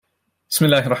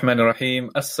Bismillahir Rahmanir Rahim.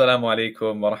 Assalamu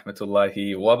alaikum wa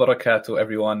rahmatullahi wa barakatuh,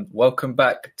 everyone. Welcome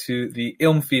back to the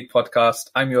Ilm Feed podcast.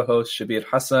 I'm your host, Shabir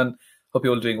Hassan. Hope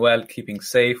you're all doing well, keeping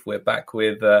safe. We're back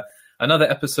with another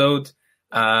episode.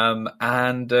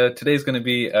 And today's going to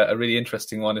be a really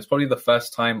interesting one. It's probably the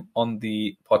first time on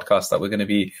the podcast that we're going to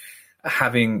be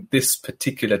having this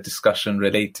particular discussion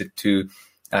related to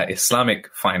Islamic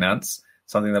finance,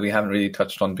 something that we haven't really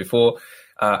touched on before.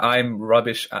 I'm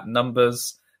rubbish at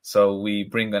numbers, so we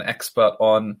bring an expert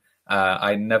on.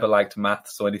 I never liked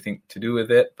maths or anything to do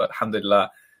with it, but alhamdulillah,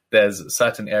 there's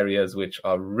certain areas which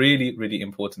are really, really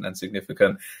important and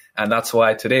significant. And that's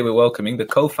why today we're welcoming the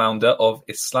co-founder of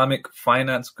Islamic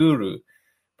Finance Guru,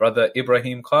 Brother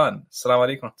Ibrahim Khan. Assalamu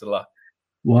alaikum wa rahmatullah.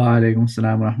 Wa alaikum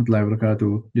assalam wa rahmatullahi wa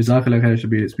barakatuh. Jazakallah khair,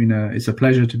 Shabir. It's a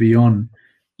pleasure to be on.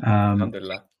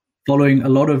 Alhamdulillah. Following a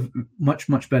lot of much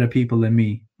better people than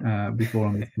me before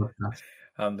on this podcast.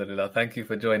 Alhamdulillah. Thank you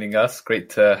for joining us.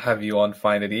 Great to have you on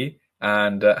finally.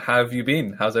 And how have you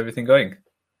been? How's everything going?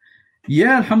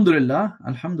 Yeah, alhamdulillah.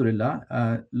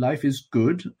 Life is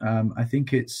good. I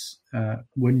think it's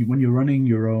when you're running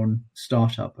your own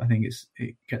startup, I think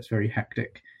it gets very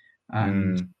hectic,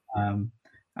 and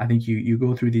I think you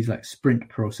go through these like sprint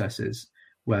processes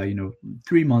where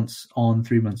 3 months on,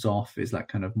 3 months off is like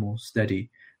kind of more steady.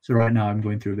 So right now I'm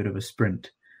going through a bit of a sprint,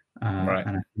 Right.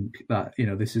 and I think that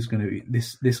this is going to be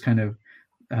this kind of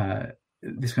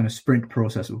sprint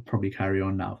process will probably carry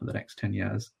on now for the next 10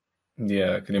 years.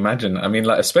 Yeah, I can imagine. I mean,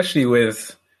 like especially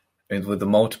with the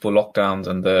multiple lockdowns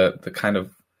and the kind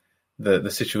of the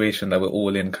situation that we're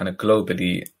all in kind of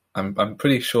globally, I'm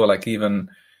pretty sure like even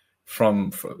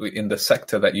from in the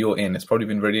sector that you're in, it's probably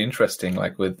been really interesting,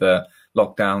 like with the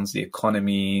lockdowns, the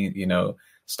economy,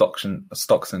 stocks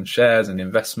and shares and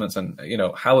investments, and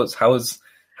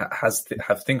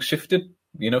have things shifted,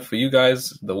 for you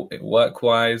guys, the work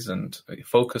wise and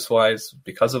focus wise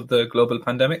because of the global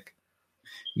pandemic?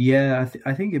 Yeah,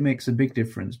 I think it makes a big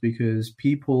difference because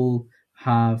people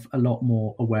have a lot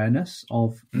more awareness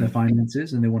of their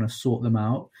finances and they want to sort them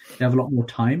out. They have a lot more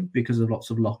time because of lots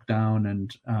of lockdown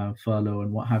and furlough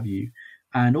and what have you.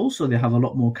 And also they have a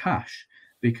lot more cash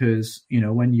because,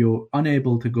 when you're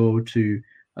unable to go to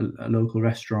a local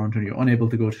restaurant or you're unable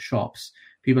to go to shops,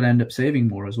 people end up saving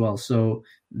more as well. So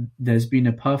there's been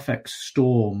a perfect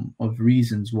storm of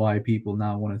reasons why people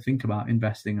now want to think about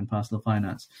investing in personal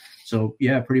finance. So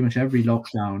yeah, pretty much every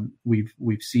lockdown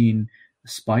we've seen a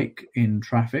spike in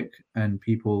traffic and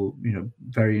people,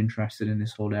 very interested in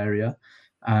this whole area.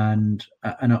 And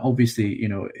obviously,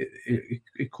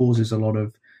 it causes a lot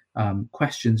of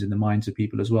questions in the minds of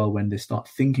people as well when they start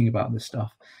thinking about this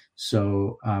stuff.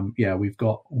 So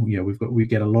we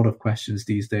get a lot of questions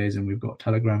these days, and we've got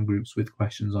Telegram groups with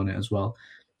questions on it as well.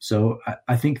 So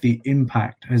I think the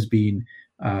impact has been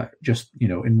just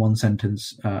in one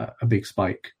sentence a big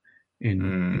spike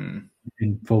in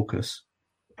focus.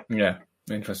 Yeah,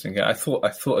 interesting. Yeah, I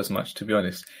thought as much, to be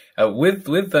honest. With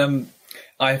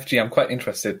IFG, I'm quite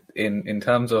interested in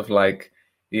terms of like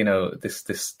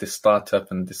this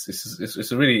startup, and this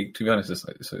is a really, to be honest,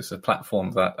 it's a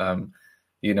platform that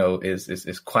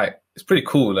is pretty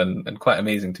cool and quite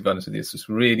amazing, to be honest with you. It's just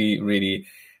really, really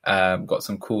got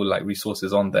some cool like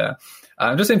resources on there.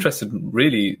 I'm just interested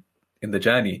really in the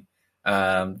journey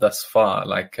thus far.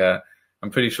 Like I'm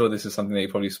pretty sure this is something that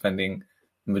you're probably spending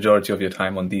the majority of your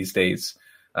time on these days.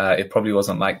 It probably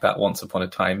wasn't like that once upon a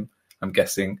time, I'm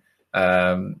guessing.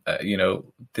 The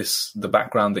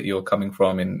background that you're coming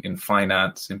from in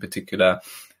finance in particular,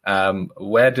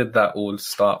 where did that all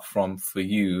start from for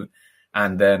you?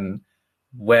 And then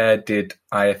where did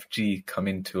IFG come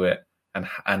into it,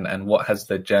 and what has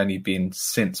the journey been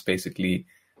since basically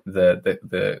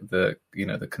the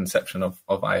conception of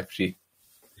IFG?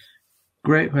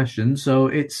 Great question. So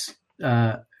it's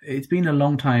been a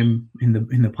long time in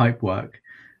the pipe work,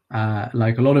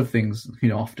 like a lot of things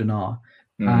often are.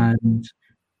 And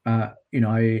I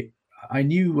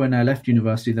knew when I left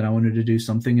university that I wanted to do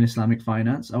something in Islamic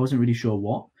finance. I wasn't really sure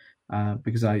what.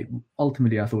 Because I thought,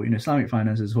 Islamic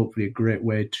finance is hopefully a great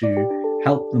way to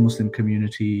help the Muslim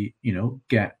community,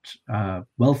 get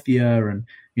wealthier and,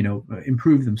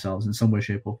 improve themselves in some way,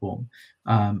 shape or form.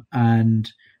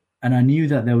 And I knew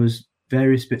that there was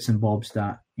various bits and bobs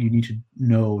that you need to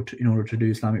know in order to do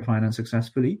Islamic finance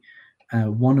successfully.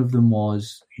 One of them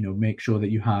was, make sure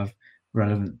that you have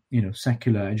relevant,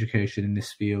 secular education in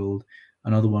this field.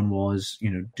 Another one was,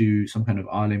 do some kind of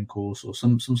alim course or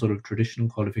some sort of traditional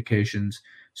qualifications.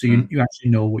 So you actually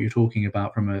know what you're talking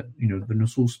about from the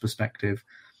Nusus perspective.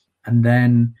 And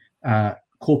then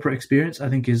corporate experience, I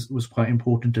think, was quite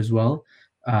important as well.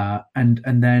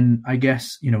 And then I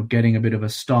guess, getting a bit of a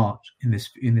start in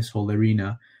this whole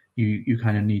arena, you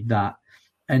kind of need that.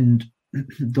 And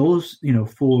those,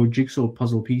 4 jigsaw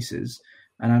puzzle pieces,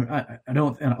 and I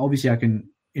don't, and obviously I can,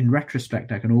 in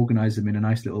retrospect, I can organize them in a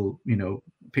nice little,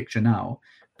 picture now,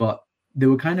 but they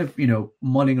were kind of,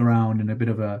 mulling around in a bit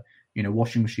of a,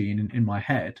 washing machine in my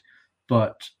head.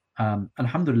 But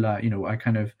alhamdulillah,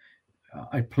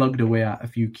 I plugged away at a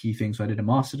few key things. So I did a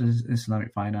master's in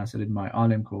Islamic finance. I did my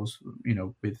Alim course,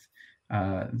 with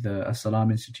the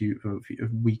As-Salam Institute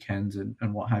of weekends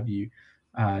and what have you.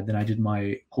 Then I did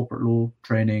my corporate law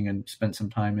training and spent some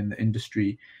time in the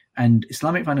industry. And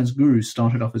Islamic Finance Gurus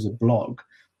started off as a blog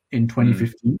in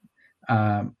 2015.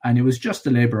 And it was just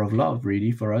a labor of love,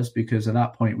 really, for us, because at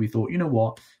that point we thought,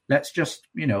 what, let's just,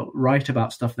 write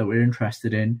about stuff that we're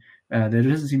interested in. There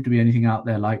doesn't seem to be anything out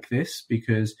there like this,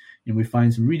 because we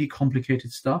find some really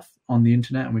complicated stuff on the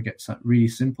internet and we get some really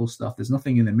simple stuff. There's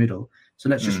nothing in the middle. So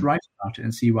let's just write about it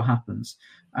and see what happens.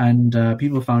 And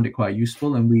people found it quite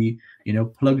useful, and we,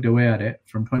 plugged away at it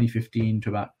from 2015 to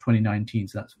about 2019.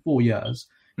 So that's 4 years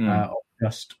of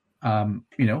just,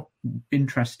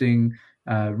 interesting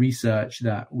research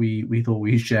that we thought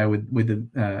we'd share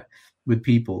with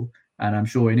people. And I'm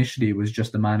sure initially it was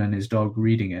just a man and his dog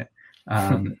reading it,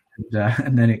 and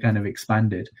then it kind of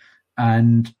expanded,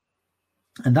 and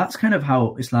that's kind of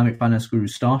how Islamic Finance Guru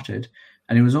started.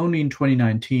 And it was only in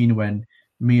 2019 when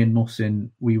me and Mohsin,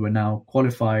 we were now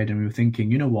qualified, and we were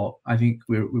thinking, what, I think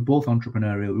we're both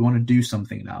entrepreneurial. We want to do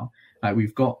something now.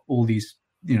 We've got all these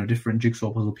different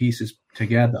jigsaw puzzle pieces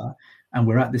together, and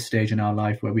we're at this stage in our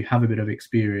life where we have a bit of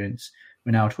experience.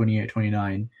 We're now 28,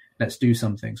 29. Let's do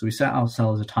something. So we set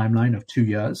ourselves a timeline of 2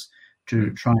 years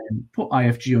to try and put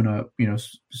IFG on a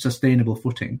sustainable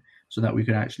footing, so that we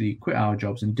could actually quit our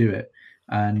jobs and do it.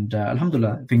 And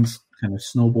alhamdulillah, things kind of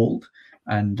snowballed.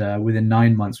 And within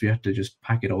 9 months, we had to just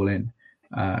pack it all in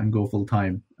and go full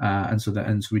time. And so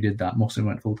we did that. Mohsin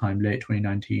went full time late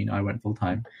 2019. I went full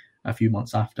time a few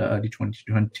months after, early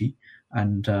 2020.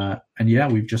 And yeah,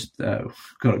 we've just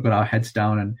got our heads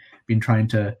down and been trying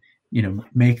to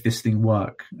make this thing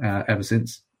work ever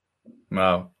since.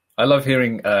 Wow, I love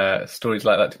hearing stories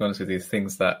like that. To be honest with you,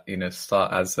 things that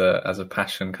start as a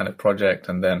passion kind of project,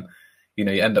 and then you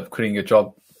end up quitting your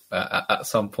job at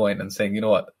some point and saying,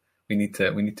 what, we need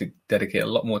to dedicate a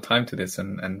lot more time to this,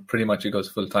 and pretty much it goes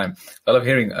full time. I love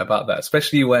hearing about that,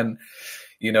 especially when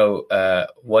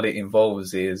what it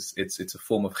involves is it's a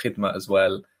form of khidmah as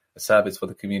well, a service for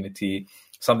the community,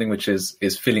 something which is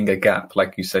filling a gap.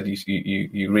 Like you said,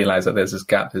 you realize that there's this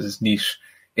gap, there's this niche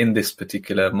in this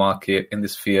particular market, in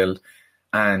this field,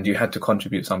 and you had to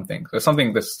contribute something. So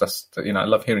something that's I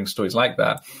love hearing stories like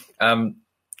that.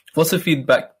 What's the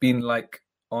feedback been like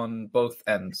on both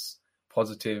ends?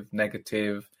 Positive,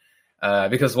 negative?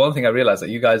 Because one thing I realized that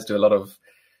you guys do a lot of,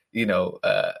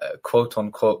 quote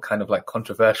unquote, kind of like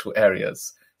controversial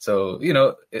areas. So,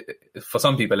 for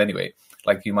some people anyway,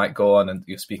 like you might go on and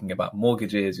you're speaking about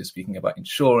mortgages, you're speaking about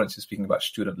insurance, you're speaking about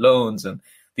student loans. And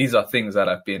these are things that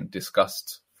have been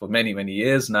discussed for many, many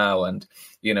years now. And,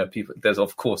 people, there's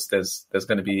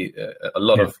going to be a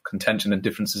lot of contention and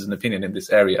differences in opinion in this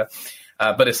area.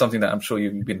 But it's something that I'm sure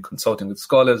you've been consulting with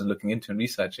scholars and looking into and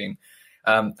researching.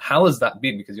 How has that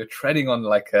been? Because you're treading on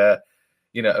like a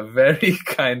very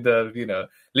kind of,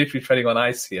 literally treading on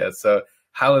ice here. So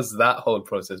how has that whole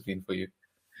process been for you?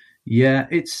 Yeah,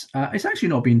 it's actually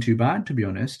not been too bad, to be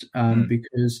honest,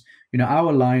 because,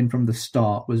 our line from the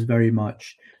start was very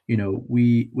much,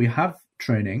 we have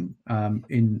training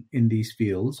in these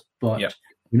fields, but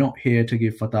we're not here to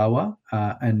give fatwa.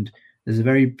 And there's a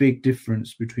very big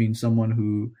difference between someone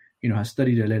who, has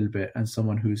studied a little bit and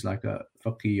someone who's like a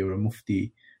faqih or a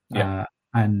mufti.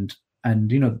 And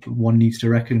one needs to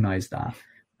recognize that.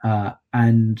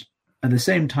 And at the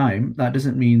same time, that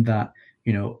doesn't mean that,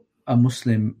 a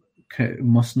Muslim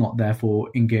must not therefore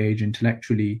engage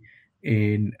intellectually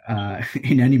in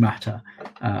any matter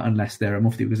unless they're a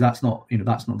mufti, because that's not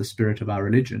the spirit of our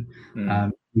religion.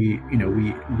 We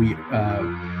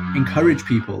encourage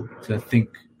people to think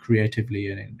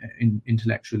creatively and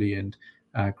intellectually and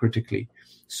critically.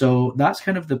 So that's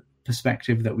kind of the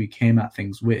perspective that we came at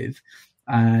things with.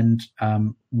 And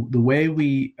the way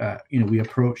we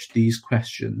approach these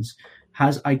questions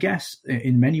has, I guess,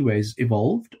 in many ways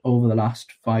evolved over the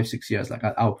last 5-6 years. Like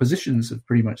our positions have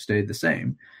pretty much stayed the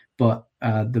same, but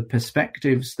the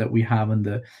perspectives that we have and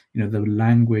the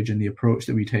language and the approach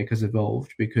that we take has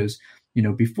evolved. Because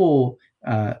before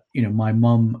my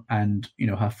mum and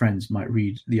her friends might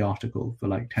read the article for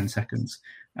like 10 seconds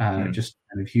just to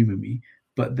kind of humor me,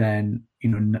 but then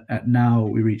now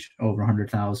we reach over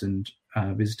 100,000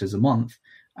 visitors a month,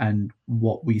 And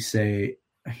what we say,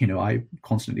 I'm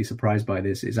constantly surprised by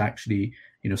this, is actually,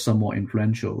 somewhat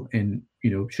influential in,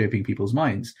 shaping people's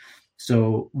minds.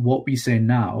 So what we say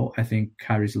now, I think,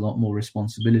 carries a lot more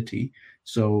responsibility.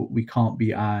 So we can't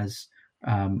be as,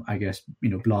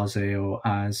 blasé, or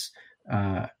as,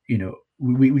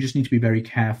 we just need to be very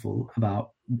careful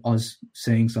about us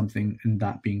saying something and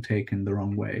that being taken the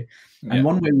wrong way. Yeah. And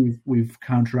one way we've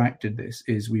counteracted this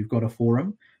is we've got a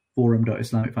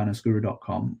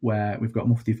forum.islamicfinanceguru.com, where we've got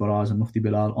Mufti Faraz and Mufti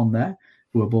Bilal on there,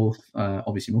 who are both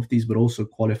obviously muftis, but also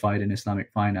qualified in Islamic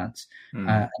finance.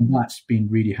 And that's been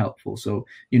really helpful. So,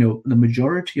 the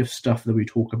majority of stuff that we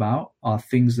talk about are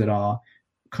things that are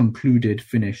concluded,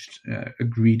 finished,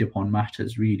 agreed upon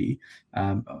matters, really.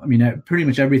 Pretty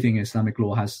much everything in Islamic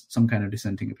law has some kind of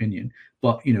dissenting opinion.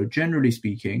 But, generally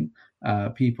speaking,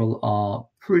 people are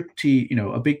pretty,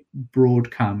 a big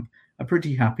broad camp are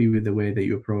pretty happy with the way that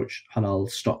you approach halal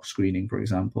stock screening, for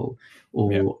example,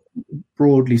 or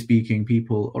broadly speaking,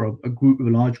 people, or a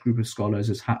large group of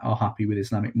scholars are happy with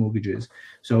Islamic mortgages.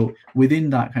 So within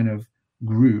that kind of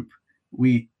group,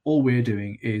 all we're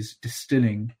doing is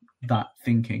distilling that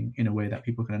thinking in a way that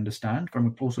people can understand from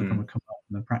a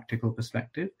practical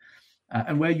perspective.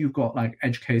 And where you've got like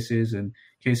edge cases and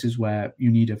cases where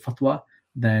you need a fatwa,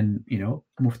 then,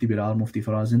 Mufti Bilal, Mufti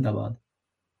Faraz Zindabad.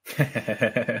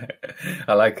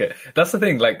 I like it. That's the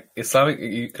thing, like Islamic,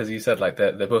 because you said like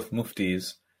they're both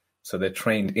muftis, so they're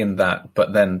trained in that,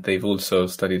 but then they've also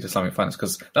studied Islamic finance,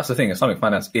 because that's the thing, Islamic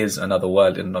finance is another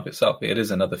world in and of itself. It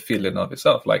is another field in and of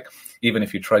itself. Like, even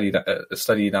if you try to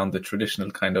study down the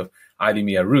traditional kind of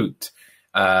Alimiya route,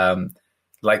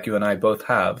 like you and I both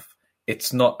have,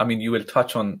 it's not, you will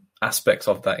touch on aspects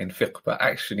of that in fiqh, but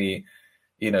actually,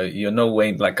 you're no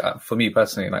way, like for me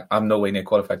personally, like I'm no way near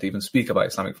qualified to even speak about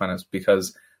Islamic finance,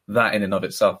 because that in and of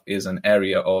itself is an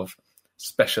area of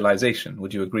specialization.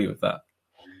 Would you agree with that?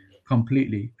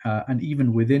 Completely. And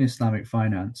even within Islamic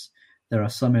finance, there are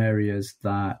some areas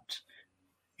that,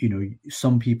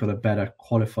 some people are better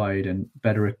qualified and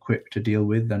better equipped to deal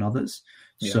with than others.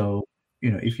 Yeah. So,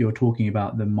 if you're talking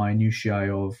about the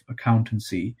minutiae of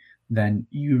accountancy, then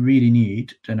you really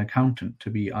need an accountant to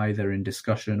be either in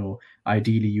discussion, or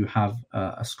ideally you have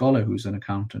a scholar who's an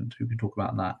accountant who can talk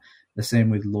about that. The same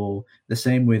with law, the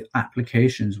same with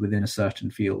applications within a certain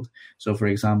field. So, for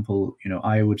example,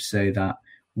 I would say that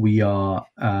we are,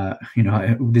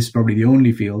 this is probably the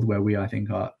only field where we, I think,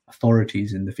 are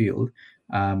authorities in the field,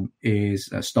 is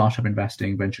startup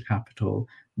investing, venture capital,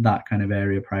 that kind of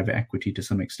area, private equity to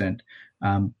some extent.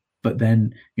 But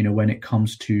then, when it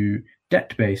comes to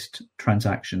debt-based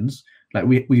transactions, like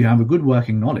we have a good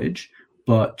working knowledge,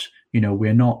 but,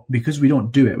 we're not, because we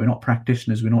don't do it, we're not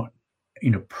practitioners, we're not,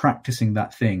 practicing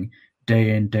that thing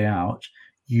day in, day out.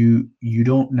 You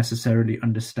don't necessarily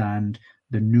understand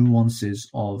the nuances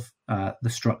of the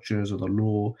structures or the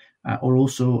law, or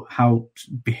also how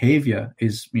behavior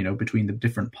is, between the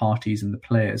different parties and the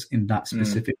players in that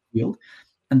specific field.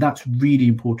 And that's really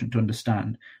important to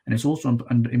understand. And it's also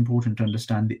important to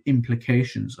understand the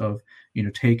implications of,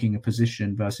 taking a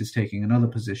position versus taking another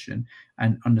position,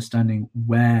 and understanding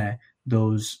where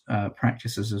those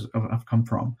practices have come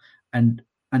from. And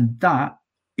that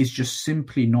is just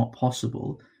simply not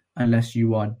possible unless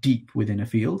you are deep within a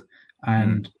field.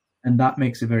 And that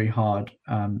makes it very hard,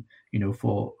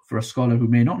 for a scholar who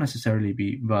may not necessarily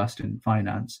be versed in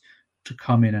finance to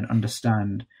come in and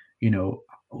understand,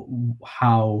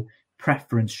 how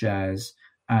preference shares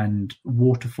and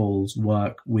waterfalls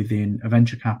work within a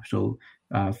venture capital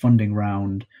funding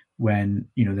round, when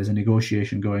there's a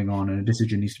negotiation going on and a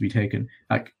decision needs to be taken.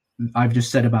 Like I've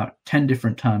just said about 10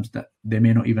 different terms that they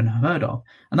may not even have heard of,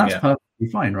 and that's perfectly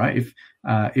fine, right?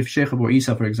 If Sheikh Abu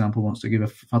Isa, for example, wants to give a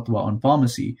fatwa on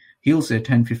pharmacy, he'll say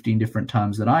 10, 15 different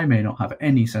terms that I may not have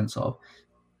any sense of.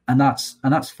 And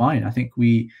that's fine. I think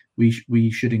we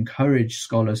should encourage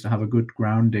scholars to have a good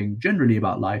grounding generally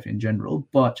about life in general,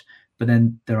 but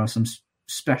then there are some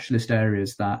specialist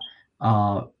areas that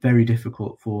are very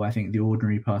difficult for, I think, the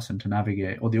ordinary person to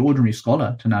navigate, or the ordinary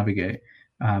scholar to navigate,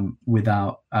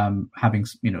 without having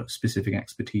specific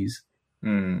expertise.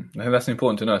 I think that's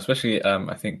important to know, especially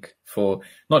I think for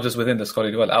not just within the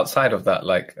scholarly world, outside of that,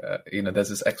 like there's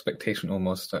this expectation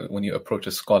almost when you approach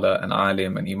a scholar, an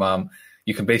alim, an imam,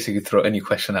 you can basically throw any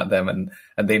question at them, and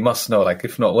they must know, like,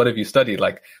 if not, what have you studied?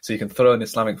 Like, so you can throw an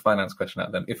Islamic finance question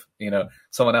at them. If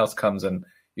someone else comes and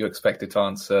you're expected to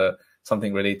answer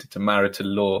something related to marital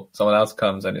law, someone else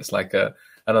comes and it's like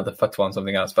another fatwa on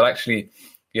something else. But actually,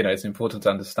 it's important to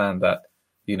understand that,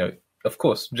 of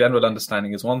course, general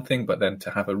understanding is one thing, but then to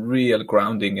have a real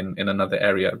grounding in another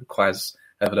area requires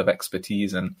level of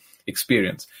expertise and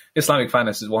experience. Islamic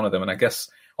finance is one of them. And I guess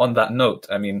on that note,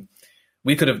 I mean,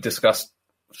 we could have discussed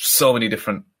so many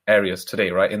different areas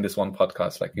today, right? In this one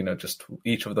podcast, like, just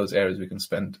each of those areas, we can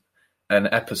spend an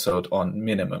episode on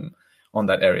minimum on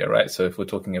that area, right? So if we're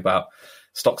talking about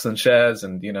stocks and shares,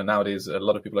 and nowadays a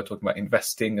lot of people are talking about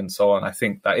investing and so on, I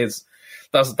think that's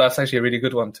actually a really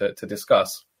good one to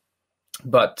discuss.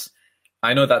 But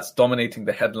I know that's dominating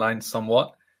the headlines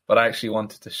somewhat, but I actually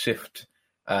wanted to shift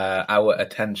our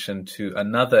attention to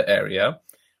another area,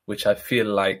 which I feel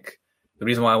like the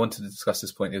reason why I wanted to discuss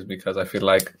this point is because I feel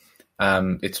like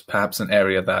it's perhaps an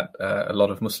area that a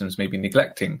lot of Muslims may be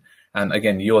neglecting. And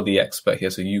again, you're the expert here,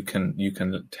 so you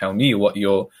can tell me what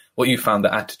you found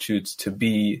the attitudes to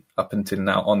be up until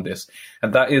now on this.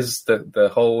 And that is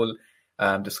the whole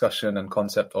discussion and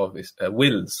concept of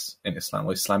wills in Islam,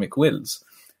 or Islamic wills.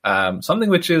 Something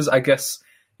which is, I guess,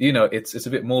 it's a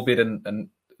bit morbid, and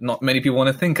not many people want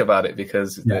to think about it,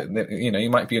 because you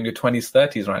might be in your 20s,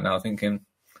 30s right now thinking,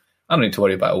 I don't need to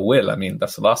worry about a will. I mean,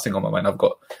 that's the last thing on my mind. I've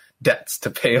got debts to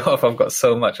pay off. I've got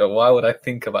so much. Why would I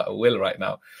think about a will right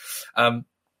now? And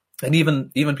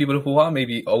even people who are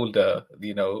maybe older,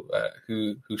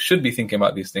 who should be thinking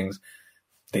about these things,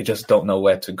 they just don't know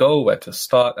where to go, where to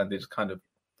start, and they just kind of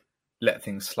let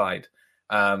things slide.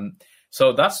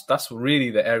 So that's really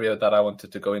the area that I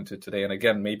wanted to go into today. And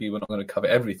again, maybe we're not going to cover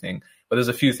everything, but there's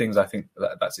a few things I think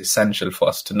that's essential for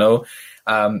us to know.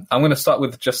 I'm going to start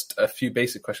with just a few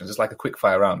basic questions. It's like a quick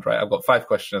fire round, right? I've got 5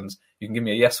 questions. You can give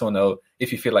me a yes or no.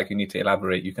 If you feel like you need to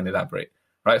elaborate, you can elaborate,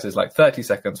 right? So it's like 30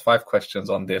 seconds, 5 questions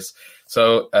on this.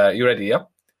 So you ready? Yeah.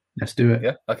 Let's do it.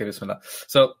 Yeah. Okay. Bismillah.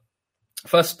 So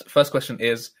first question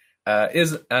is a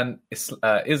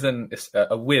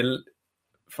will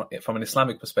from an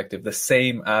Islamic perspective the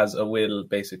same as a will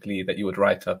basically that you would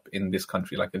write up in this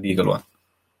country, like a legal one?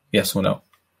 Yes or no?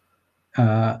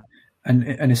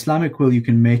 An Islamic will, you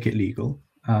can make it legal.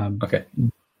 Okay.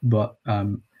 But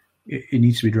it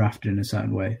needs to be drafted in a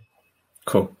certain way.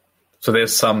 Cool. So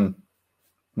there's some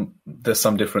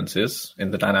differences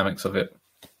in the dynamics of it.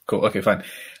 Cool. Okay, fine.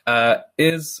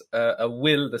 Is a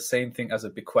will the same thing as a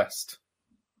bequest?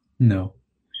 No.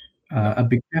 A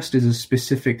bequest is a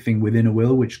specific thing within a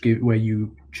will, where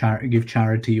you give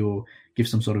charity or give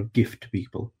some sort of gift to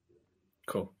people.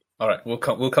 Cool. All right, we'll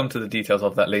come to the details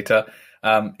of that later.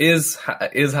 Is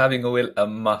having a will a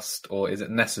must, or is it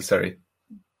necessary?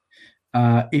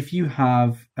 If you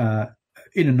have,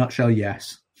 in a nutshell,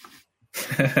 yes.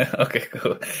 Okay,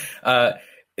 cool.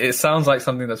 It sounds like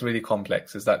something that's really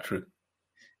complex. Is that true?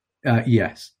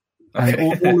 Yes. Okay.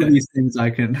 And all of these things I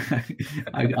will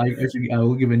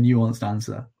give a nuanced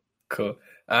answer. Cool.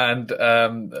 And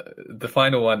the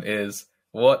final one is,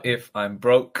 what if I'm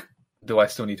broke? Do I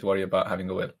still need to worry about having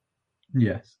a will?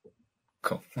 Yes.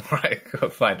 Cool. Right. Cool.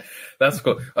 Fine. That's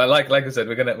cool. Like I said,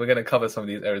 we're gonna cover some of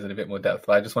these areas in a bit more depth.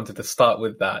 But I just wanted to start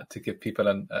with that to give people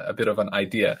a bit of an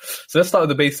idea. So let's start with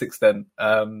the basics then.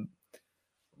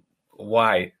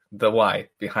 Why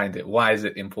behind it? Why is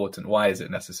it important? Why is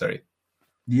it necessary?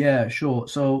 Yeah, sure.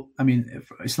 So, I mean,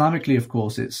 Islamically, of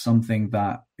course, it's something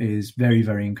that is very,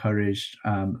 very encouraged.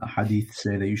 Hadith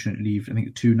say that you shouldn't leave, I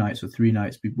think, 2 nights or 3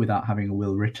 nights without having a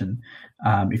will written,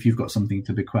 if you've got something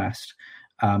to bequest.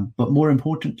 But more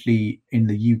importantly, in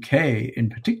the UK in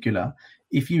particular,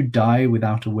 if you die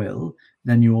without a will,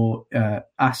 then your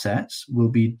assets will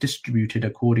be distributed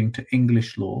according to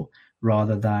English law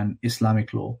rather than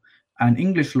Islamic law. And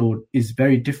English law is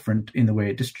very different in the way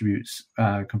it distributes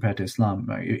compared to Islam.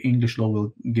 English law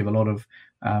will give a lot of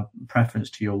preference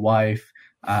to your wife,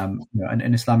 and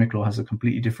Islamic law has a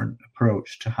completely different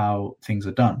approach to how things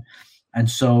are done. And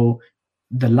so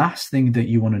the last thing that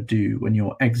you want to do when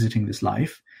you're exiting this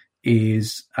life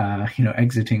is,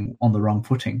 exiting on the wrong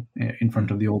footing in front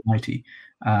of the Almighty.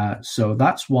 So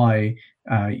that's why,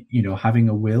 having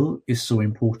a will is so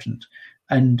important.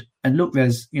 And look,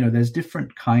 there's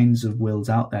different kinds of wills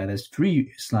out there. There's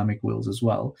 3 Islamic wills as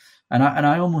well. And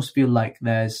I almost feel like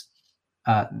there's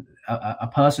a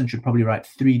person should probably write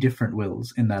 3 different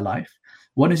wills in their life.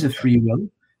 One is a free will,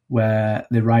 where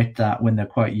they write that when they're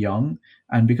quite young,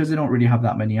 and because they don't really have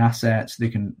that many assets, they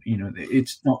can,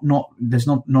 it's there's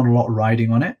not a lot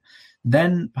riding on it.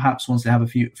 Then perhaps once they have a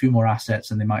few more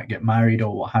assets and they might get married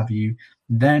or what have you,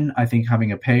 then I think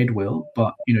having a paid will,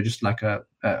 but just like a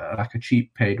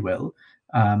cheap paid will,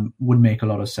 would make a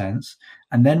lot of sense.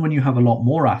 And then when you have a lot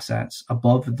more assets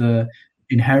above the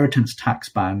inheritance tax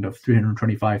band of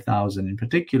 325,000 in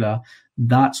particular,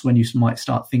 that's when you might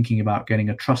start thinking about getting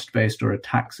a trust-based or a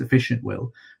tax-efficient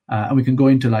will. And we can go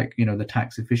into the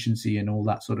tax efficiency and all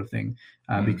that sort of thing,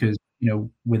 because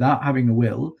without having a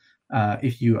will,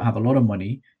 if you have a lot of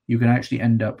money, you can actually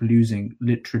end up losing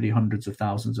literally hundreds of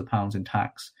thousands of pounds in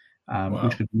tax,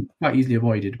 which could be quite easily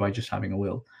avoided by just having a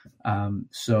will.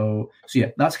 So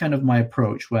yeah, that's kind of my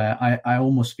approach, where I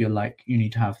almost feel like you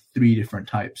need to have 3 different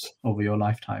types over your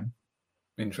lifetime.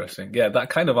 Interesting. Yeah, that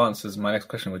kind of answers my next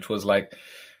question, which was like,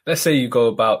 let's say you go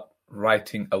about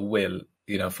writing a will,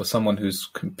 for someone who's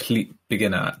complete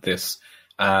beginner at this,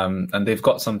 and they've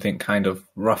got something kind of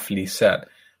roughly set,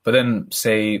 but then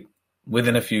say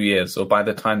within a few years, or by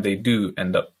the time they do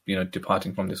end up,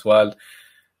 departing from this world,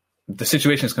 the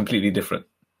situation is completely different.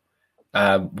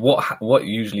 What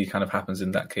usually kind of happens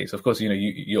in that case? Of course,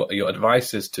 your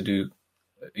advice is to do,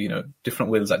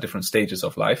 different wills at different stages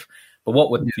of life, but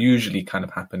what would usually kind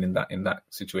of happen in that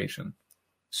situation?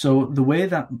 So the way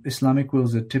that Islamic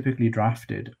wills are typically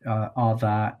drafted are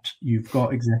that you've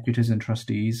got executors and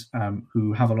trustees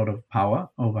who have a lot of power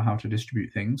over how to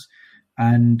distribute things,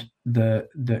 and the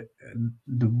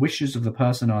wishes of the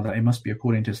person are that it must be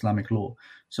according to Islamic law.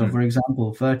 So, for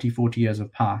example, 30, 40 years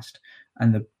have passed,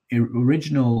 and the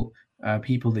original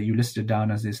people that you listed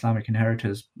down as the Islamic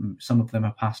inheritors, some of them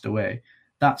have passed away.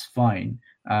 That's fine.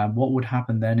 What would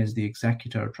happen then is the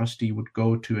executor or trustee would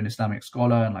go to an Islamic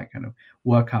scholar and kind of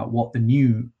work out what the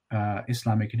new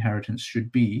Islamic inheritance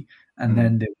should be, and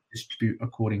then they would distribute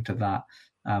according to that.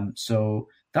 So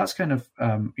that's kind of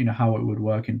how it would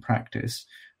work in practice.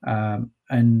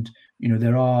 And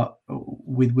there are,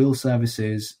 with will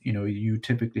services, you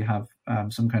typically have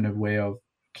some kind of way of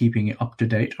keeping it up to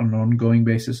date on an ongoing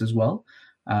basis as well.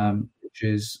 Which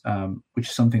is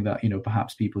something that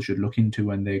perhaps people should look into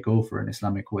when they go for an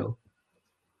Islamic will.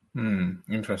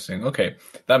 Interesting. Okay,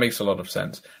 that makes a lot of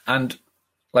sense. And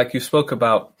like you spoke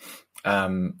about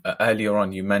earlier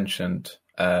on, you mentioned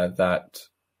that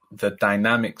the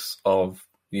dynamics of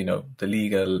the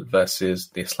legal versus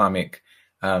the Islamic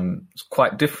is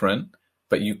quite different,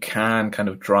 but you can kind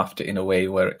of draft it in a way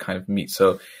where it kind of meets.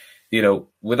 So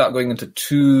without going into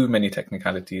too many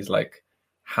technicalities, like,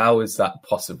 how is that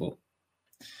possible?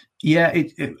 Yeah,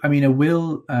 a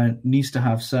will needs to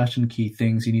have certain key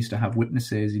things. He needs to have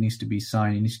witnesses. He needs to be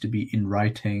signed. He needs to be in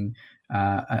writing,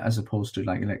 as opposed to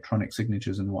like electronic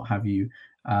signatures and what have you.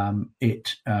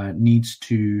 It needs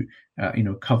to,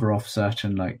 cover off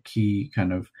certain like key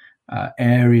kind of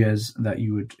areas that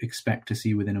you would expect to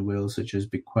see within a will, such as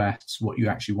bequests, what you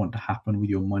actually want to happen with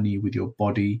your money, with your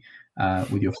body,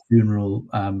 with your funeral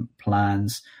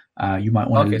plans. You might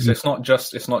want to. So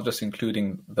it's not just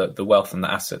including the wealth and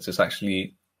the assets. It's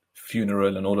actually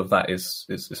funeral and all of that is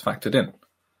factored in.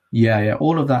 Yeah,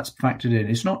 all of that's factored in.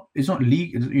 It's not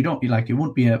legal. You don't it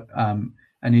wouldn't be an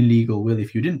illegal will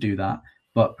if you didn't do that.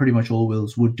 But pretty much all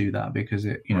wills would do that because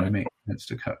it it makes sense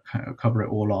to kind of cover it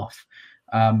all off.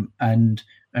 And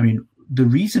I mean, the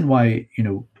reason why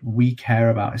we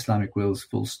care about Islamic wills,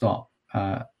 full stop,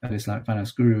 at Islamic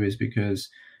Finance Guru, is because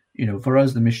for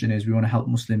us the mission is we want to help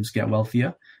Muslims get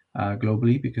wealthier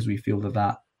globally, because we feel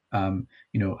that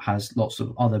has lots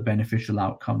of other beneficial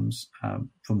outcomes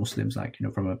for Muslims, like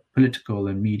from a political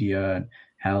and media and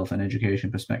health and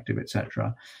education perspective,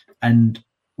 etc. And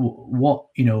what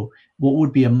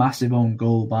would be a massive own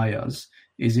goal by us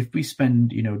is if we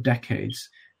spend decades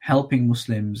helping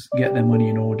Muslims get their money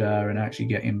in order and actually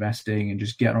get investing and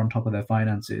just get on top of their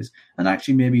finances, and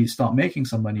actually maybe start making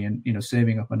some money and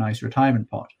saving up a nice retirement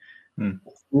pot.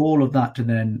 For all of that to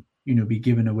then be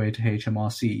given away to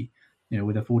HMRC,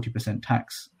 with a 40%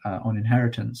 tax on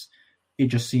inheritance, it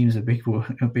just seems a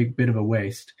big bit of a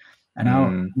waste. And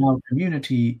our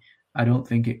community, I don't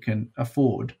think it can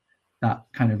afford that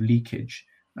kind of leakage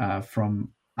from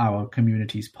our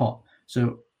community's pot.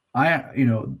 So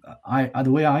the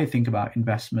way I think about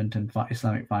investment and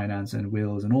Islamic finance and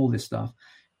wills and all this stuff,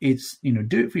 it's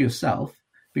do it for yourself,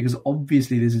 because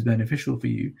obviously this is beneficial for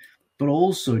you, but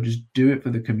also just do it for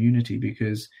the community,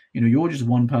 because you're just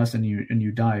one person and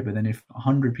you die, but then if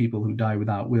 100 people who die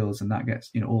without wills and that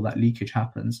gets all that leakage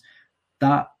happens,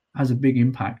 that has a big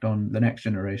impact on the next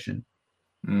generation.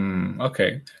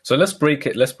 Okay, so let's break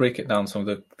it down, some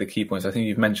of the key points. I think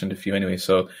you've mentioned a few anyway.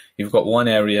 So you've got one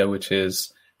area which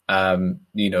is funeral,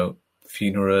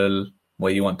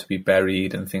 where you want to be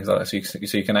buried and things like that.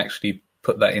 So you can actually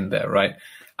put that in there, right?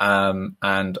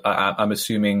 And I'm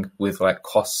assuming with like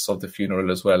costs of the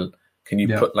funeral as well, can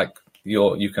you put like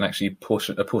you can actually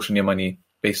apportion your money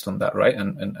based on that, right?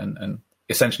 And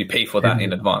essentially pay for that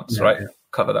in advance, right? Yeah.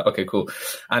 Cover that. Okay, cool.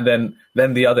 And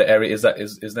then the other area is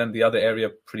then the other area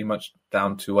pretty much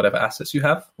down to whatever assets you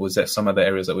have, or is there some other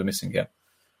areas that we're missing here?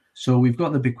 So we've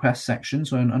got the bequest section.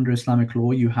 So under Islamic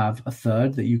law, you have a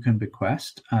third that you can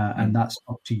bequest, and that's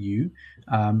up to you.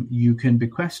 You can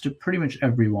bequest to pretty much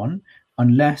everyone,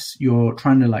 unless you're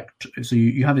trying to so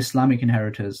you have Islamic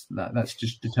inheritors that's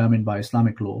just determined by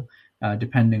Islamic law,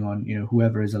 depending on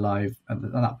whoever is alive at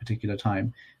that particular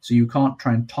time. So you can't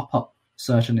try and top up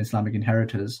certain Islamic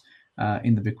inheritors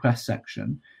in the bequest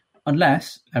section,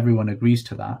 unless everyone agrees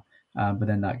to that. But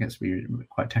then that gets really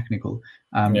quite technical.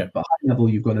 But high level,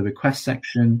 you've got the bequest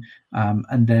section,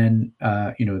 and then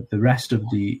the rest of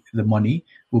the money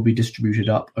will be distributed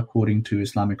up according to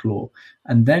Islamic law.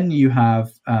 And then you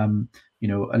have a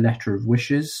letter of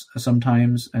wishes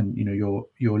sometimes, and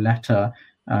your letter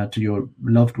to your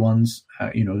loved ones,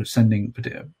 sending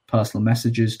personal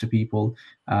messages to people,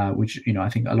 which I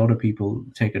think a lot of people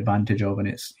take advantage of, and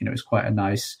it's quite a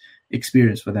nice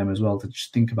experience for them as well to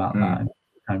just think about that. And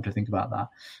time to think about that,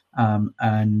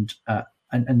 and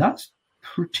that's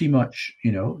pretty much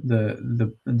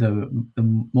the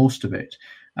most of it.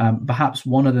 Perhaps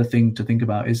one other thing to think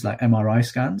about is like MRI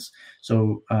scans.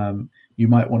 So you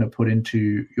might want to put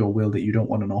into your will that you don't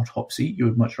want an autopsy. You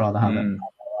would much rather have an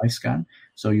MRI scan,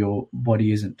 so your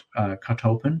body isn't cut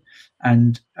open.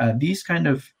 And these kind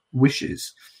of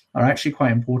wishes are actually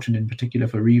quite important, in particular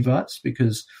for reverts,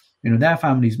 because their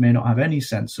families may not have any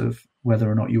sense of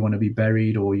whether or not you want to be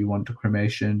buried or you want a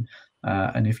cremation,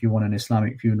 and if you want an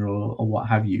Islamic funeral or what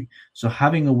have you. So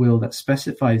having a will that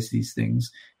specifies these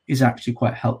things is actually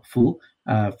quite helpful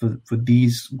for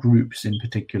these groups in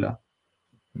particular.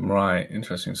 Right,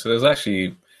 interesting. So there's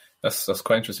actually, that's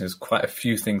quite interesting. There's quite a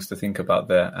few things to think about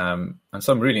there, and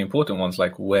some really important ones,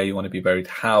 like where you want to be buried,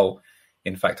 how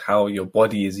your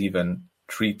body is even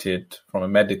treated from a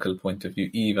medical point of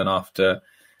view, even after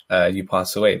you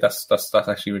pass away. That's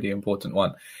actually a really important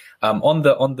one. On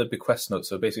the bequest note,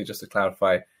 so basically just to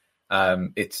clarify,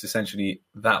 it's essentially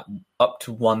that up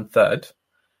to 1/3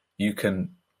 you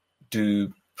can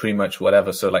do pretty much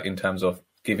whatever. So like in terms of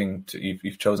giving to,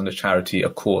 you've chosen a charity, a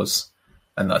cause,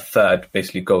 and a third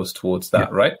basically goes towards that,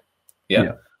 right?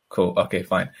 Yeah. Cool. Okay,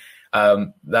 fine.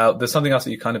 Now there's something else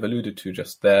that you kind of alluded to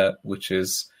just there, which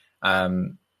is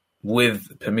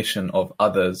with permission of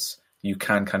others, you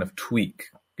can kind of tweak,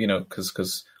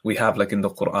 because we have, like in the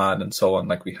Quran and so on,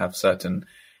 like we have certain,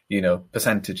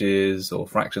 percentages or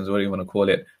fractions, whatever you want to call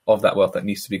it, of that wealth that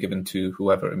needs to be given to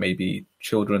whoever it may be,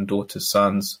 children, daughters,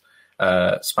 sons,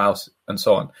 spouse, and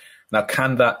so on. Now,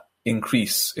 can that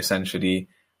increase essentially?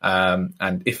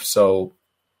 And if so,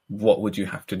 what would you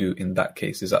have to do in that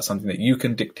case? Is that something that you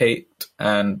can dictate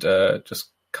and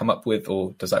just come up with,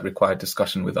 or does that require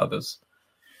discussion with others?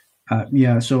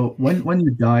 So when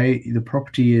you die, the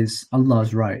property is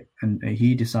Allah's right, and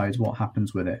He decides what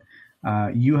happens with it.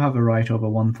 You have a right over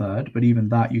 1/3, but even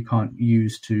that you can't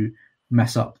use to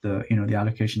mess up the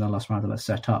allocation Allah subhanahu wa ta'ala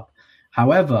set up.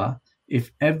 However,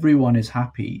 if everyone is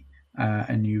happy,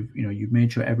 and you've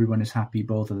made sure everyone is happy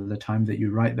both at the time that you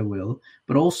write the will,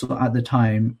 but also at the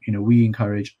time we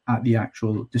encourage at the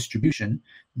actual distribution,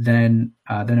 then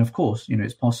of course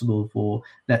it's possible for,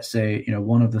 let's say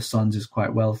one of the sons is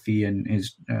quite wealthy and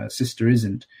his sister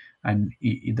isn't, and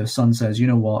the son says,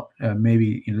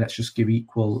 maybe let's just give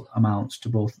equal amounts to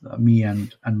both me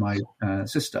and my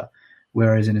sister,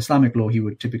 whereas in Islamic law he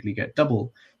would typically get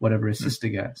double whatever his sister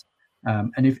gets.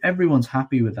 And if everyone's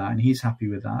happy with that and he's happy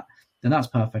with that, then that's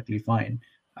perfectly fine.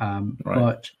 Right.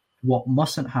 But what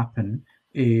mustn't happen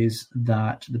is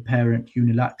that the parent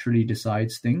unilaterally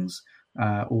decides things,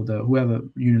 or whoever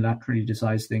unilaterally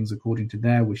decides things according to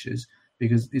their wishes,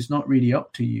 because it's not really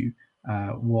up to you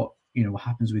what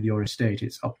happens with your estate.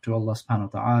 It's up to Allah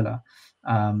subhanahu wa ta'ala.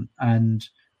 And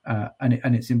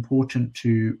it's important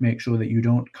to make sure that you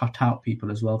don't cut out people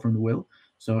as well from the will.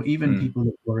 So even people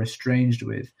that you're estranged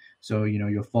with, so,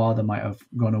 your father might have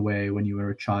gone away when you were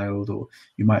a child, or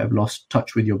you might have lost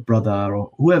touch with your brother,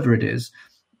 or whoever it is,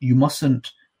 you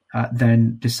mustn't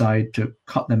then decide to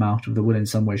cut them out of the will in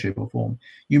some way, shape or form.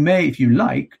 You may, if you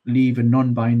like, leave a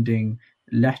non-binding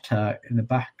letter in the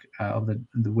back of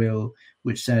the will,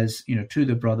 which says, to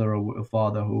the brother or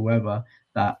father or whoever,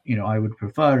 that, I would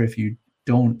prefer if you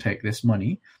don't take this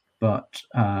money, but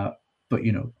that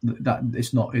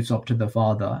it's up to the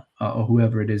father or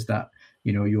whoever it is that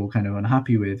you're kind of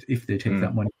unhappy with, if they take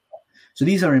that money. So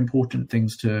these are important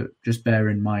things to just bear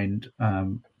in mind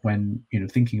when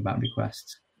thinking about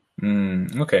bequests.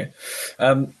 Okay.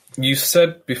 You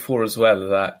said before as well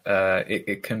that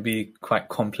it can be quite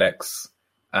complex.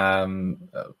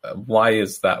 Why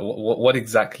is that? What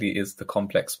exactly is the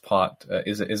complex part?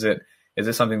 Is it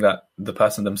something that the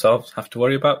person themselves have to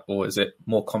worry about, or is it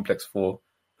more complex for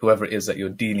whoever it is that you're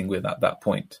dealing with at that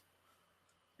point?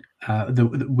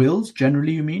 The wills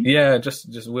generally, you mean? Yeah,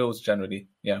 just wills generally.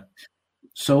 Yeah.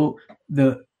 So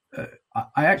the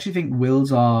I actually think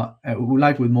wills are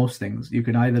like with most things. You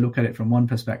can either look at it from one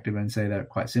perspective and say they're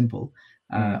quite simple,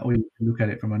 or you can look at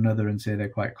it from another and say they're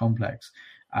quite complex.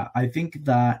 I think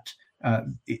that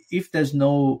if there's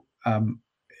no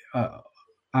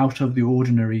out of the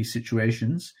ordinary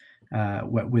situations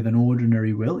with an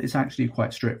ordinary will, it's actually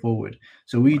quite straightforward.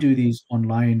 So we do these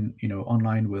online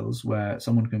wills where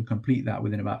someone can complete that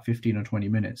within about 15 or 20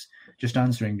 minutes, just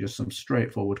answering just some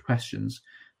straightforward questions.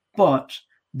 But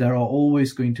there are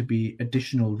always going to be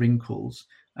additional wrinkles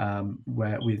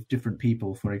where with different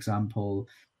people. For example,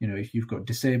 if you've got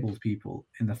disabled people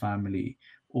in the family,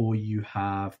 or you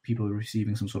have people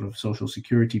receiving some sort of social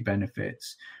security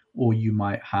benefits, or you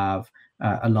might have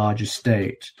a large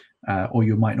estate, or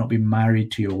you might not be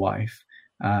married to your wife,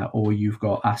 or you've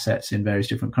got assets in various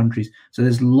different countries. So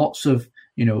there's lots of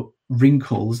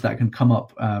wrinkles that can come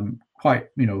up quite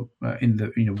in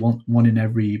the one in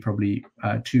every probably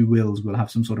 2 wills will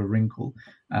have some sort of wrinkle,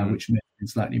 which makes it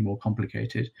slightly more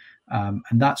complicated. And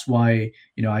that's why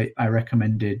I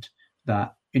recommended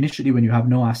that initially when you have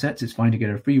no assets, it's fine to get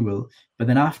a free will, but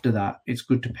then after that, it's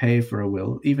good to pay for a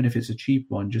will, even if it's a cheap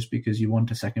one, just because you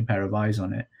want a second pair of eyes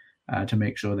on it to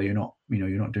make sure that you're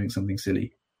not doing something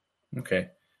silly. Okay.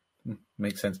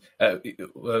 Makes sense.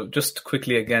 Just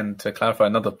quickly again to clarify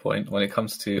another point when it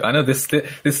comes to, I know this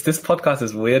podcast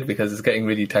is weird because it's getting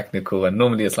really technical, and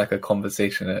normally it's like a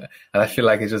conversation, and I feel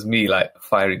like it's just me like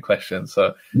firing questions.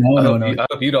 So I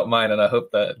hope you don't mind, and I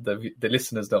hope that the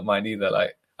listeners don't mind either.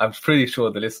 Like, I'm pretty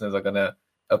sure the listeners are gonna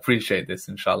appreciate this,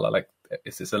 inshallah. Like,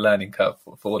 it's a learning curve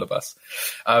for all of us.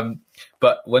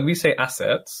 But when we say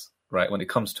assets, right, when it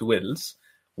comes to wills,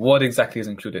 what exactly is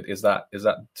included? Is that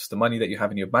just the money that you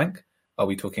have in your bank? Are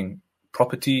we talking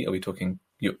property? Are we talking,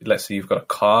 let's say you've got a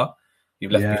car,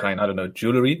 you've left behind, I don't know,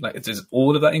 jewelry? Like, is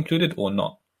all of that included or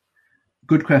not?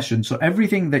 Good question. So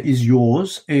everything that is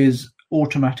yours is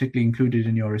automatically included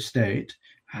in your estate.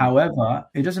 However,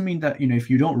 it doesn't mean that, if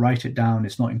you don't write it down,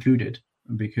 it's not included,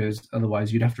 because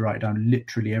otherwise you'd have to write down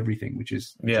literally everything, which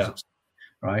is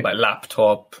right? Like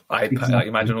laptop, iPad, exactly.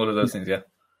 Imagine all of those things,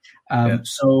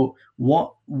 So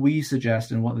what we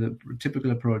suggest and what the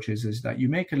typical approach is that you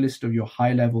make a list of your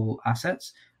high-level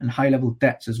assets and high-level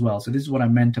debts as well. So this is what I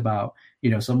meant about,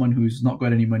 someone who's not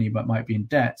got any money but might be in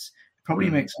debts. It probably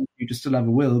makes sense for you to still have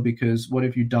a will, because what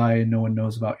if you die and no one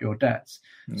knows about your debts?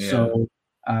 So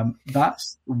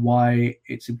that's why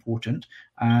it's important.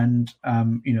 And,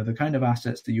 the kind of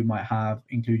assets that you might have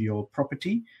include your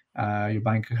property, your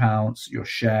bank accounts, your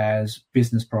shares,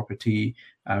 business property,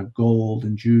 gold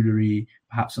and jewelry,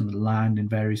 perhaps some land in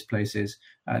various places.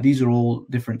 These are all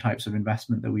different types of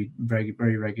investment that we very,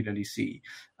 very regularly see.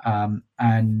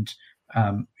 The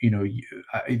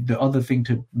other thing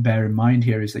to bear in mind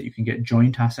here is that you can get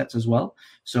joint assets as well.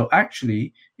 So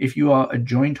actually, if you are a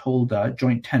joint holder,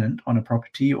 joint tenant on a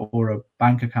property or a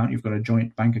bank account, you've got a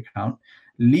joint bank account,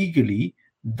 legally,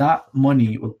 that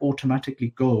money will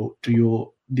automatically go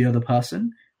to the other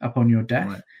person upon your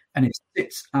death, and it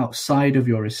sits outside of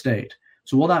your estate.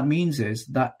 So what that means is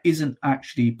that isn't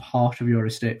actually part of your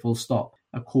estate, full stop,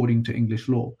 according to English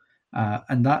law.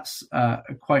 And that's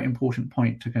a quite important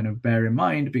point to kind of bear in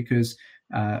mind, because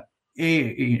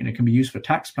it can be used for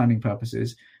tax planning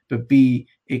purposes, but B,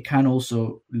 it can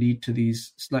also lead to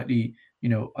these slightly,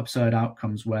 absurd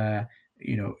outcomes where,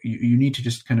 you need to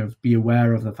just kind of be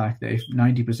aware of the fact that if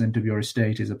 90% of your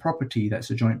estate is a property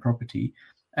that's a joint property,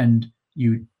 and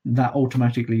that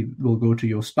automatically will go to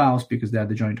your spouse because they're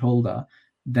the joint holder,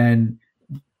 then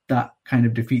that kind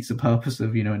of defeats the purpose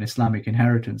of, an Islamic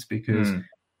inheritance, because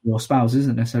your spouse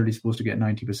isn't necessarily supposed to get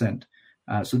 90%.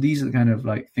 So these are the kind of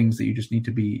like things that you just need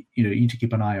to be, you need to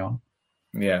keep an eye on.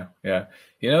 Yeah.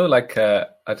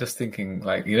 I'm just thinking,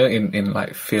 like, in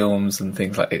like films and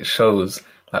things, like it shows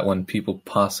like when people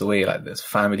pass away, like there's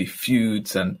family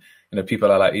feuds, and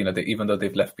people are like, even though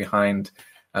they've left behind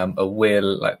a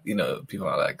will, like, people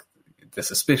are like, they're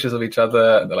suspicious of each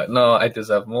other, and they're like, no, I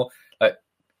deserve more. Like,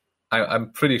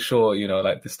 I'm pretty sure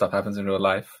like this stuff happens in real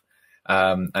life.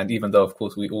 And even though, of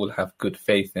course, we all have good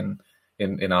faith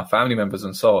in our family members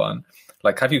and so on,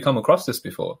 like, have you come across this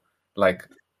before? Like,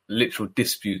 literal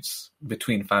disputes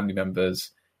between family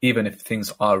members, even if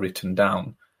things are written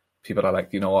down, people are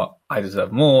like, you know what, I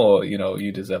deserve more, or,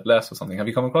 you deserve less or something. Have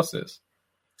you come across this?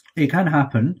 It can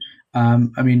happen.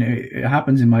 It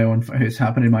happens it's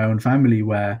happened in my own family,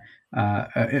 where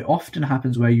it often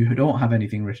happens where you don't have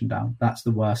anything written down. That's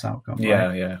the worst outcome.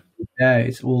 Right? Yeah.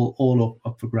 It's all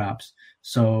up for grabs.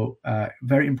 So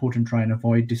very important, try and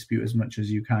avoid dispute as much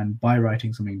as you can by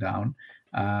writing something down.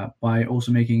 by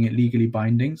also making it legally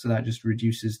binding. So that just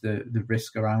reduces the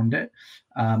risk around it.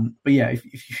 But yeah,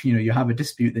 if you have a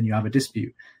dispute, then you have a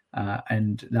dispute,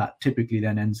 and that typically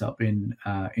then ends up in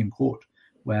court,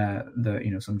 where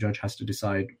some judge has to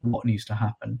decide what needs to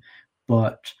happen.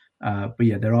 But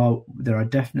yeah, there are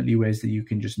definitely ways that you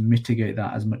can just mitigate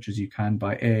that as much as you can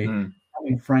by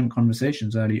having frank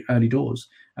conversations early doors.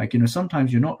 Like,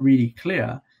 sometimes you're not really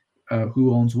clear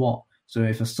who owns what. So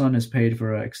if a son has paid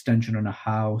for an extension on a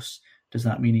house, does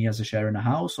that mean he has a share in a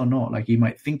house or not? Like, he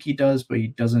might think he does, but he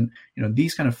doesn't.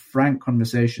 These kind of frank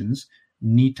conversations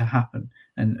need to happen.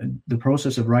 And the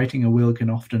process of writing a will can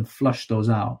often flush those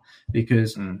out,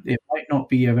 because it might not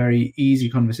be a very easy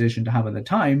conversation to have at the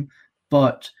time,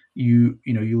 but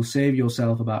you'll save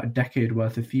yourself about a decade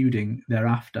worth of feuding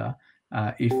thereafter.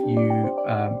 If you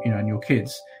and your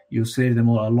kids, you'll save them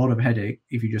a lot of headache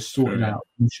if you just sort it out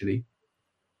initially.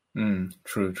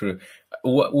 True.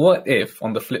 What if,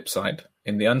 on the flip side,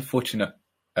 in the unfortunate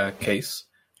case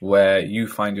where you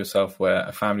find yourself where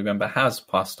a family member has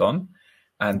passed on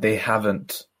and they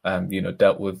haven't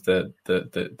dealt with the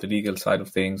legal side of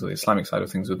things or the Islamic side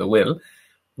of things with the will,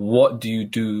 what do you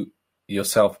do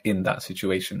yourself in that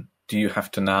situation? Do you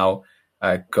have to now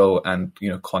go and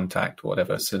contact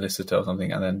whatever solicitor or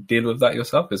something and then deal with that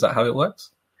yourself? Is that how it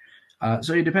works?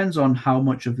 So it depends on how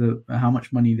much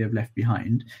money they've left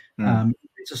behind. If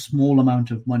it's a small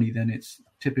amount of money, then it's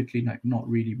typically not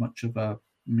really much of a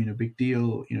big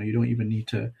deal. You don't even need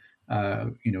to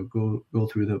go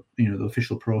through the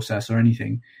official process or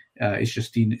anything. It's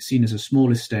just seen as a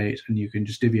small estate, and you can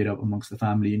just divvy it up amongst the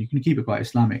family, and you can keep it quite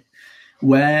Islamic.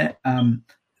 Where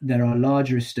there are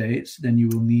larger estates, then you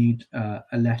will need a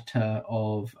letter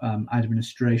of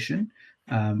administration,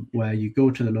 where you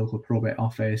go to the local probate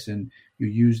office and you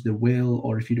use the will,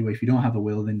 or if you don't have a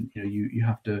will, then you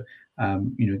have to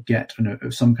get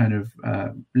some kind of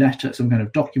letter, some kind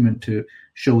of document to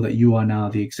show that you are now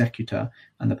the executor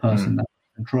and the person that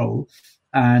you control.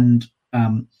 And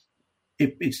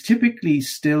it's typically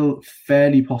still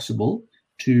fairly possible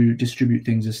to distribute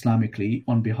things Islamically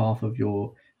on behalf of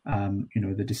your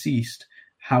the deceased.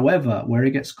 However, where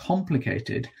it gets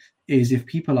complicated is if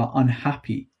people are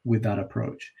unhappy with that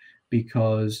approach,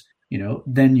 because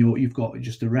then you've got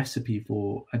just a recipe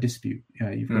for a dispute.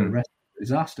 You've got a recipe for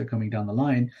disaster coming down the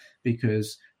line,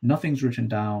 because nothing's written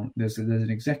down. There's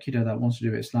an executor that wants to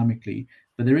do it Islamically,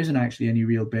 but there isn't actually any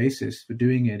real basis for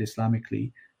doing it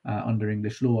Islamically under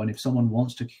English law. And if someone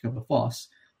wants to kick up a fuss,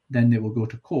 then they will go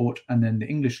to court, and then the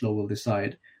English law will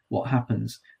decide what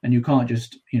happens. And you can't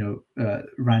just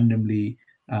randomly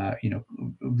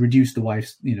reduce the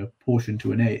wife's portion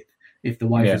to an eighth. If the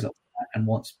wife is upset and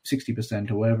wants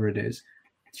 60% or whatever it is,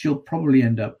 she'll probably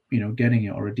end up getting it,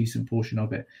 or a decent portion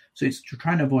of it. So it's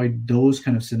trying to avoid those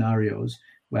kind of scenarios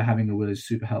where having a will is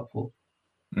super helpful.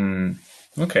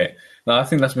 Okay, now I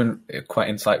think that's been quite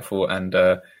insightful, and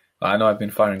I know I've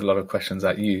been firing a lot of questions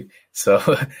at you, so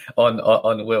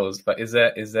on wills. But is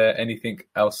there anything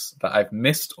else that I've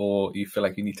missed, or you feel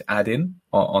like you need to add in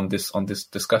on this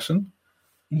discussion?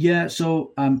 Yeah,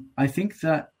 so I think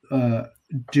that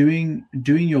doing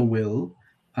your will,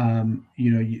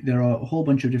 there are a whole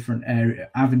bunch of different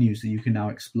avenues that you can now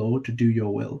explore to do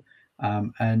your will,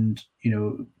 and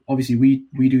obviously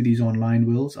we do these online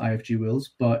wills, IFG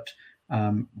wills, but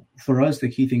for us the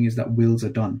key thing is that wills are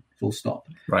done, full stop.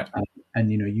 Right. And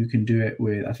you can do it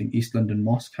with, I think East London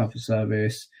Mosque have a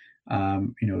service.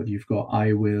 You've got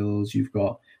iWills, you've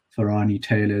got Farani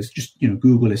Taylors. Just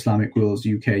Google Islamic Wills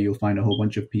UK, you'll find a whole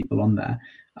bunch of people on there.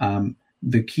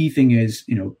 The key thing is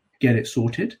get it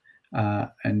sorted,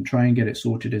 and try and get it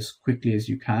sorted as quickly as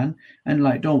you can.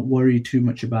 And don't worry too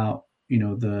much about I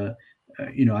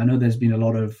know there's been a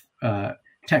lot of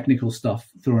technical stuff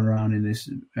thrown around in this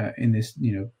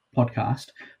podcast,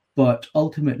 but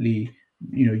ultimately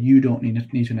you don't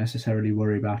need to necessarily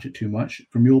worry about it too much.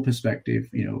 From your perspective,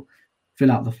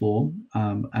 fill out the form,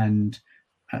 and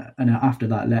after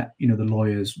that, let the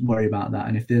lawyers worry about that.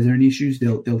 And if there's any issues,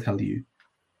 they'll tell you.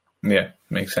 Yeah,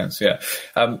 makes sense. Yeah,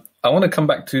 I want to come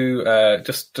back to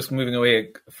just moving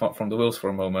away from the wills for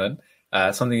a moment.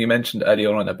 Something you mentioned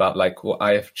earlier on about what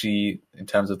IFG, in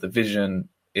terms of the vision,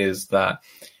 is that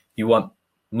you want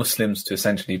Muslims to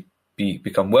essentially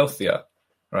become wealthier,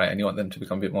 right? And you want them to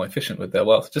become a bit more efficient with their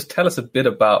wealth. Just tell us a bit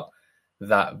about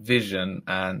that vision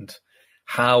and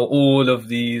how all of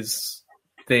these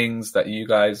things that you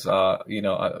guys are,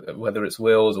 whether it's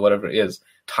wills or whatever it is,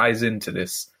 ties into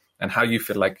this, and how you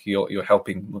feel like you're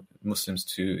helping Muslims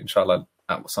to, inshallah,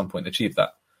 at some point achieve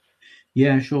that.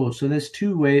 Yeah, sure. So there's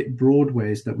two broad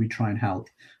ways that we try and help.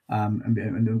 and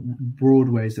the broad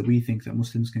ways that we think that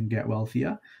Muslims can get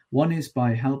wealthier. One is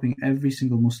by helping every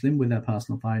single Muslim with their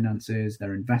personal finances,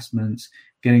 their investments,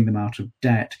 getting them out of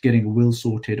debt, getting a will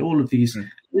sorted, all of these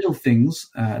little things,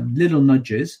 little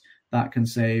nudges that can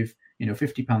save,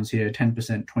 £50 here,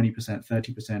 10%, 20%,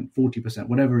 30%, 40%,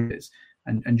 whatever it is,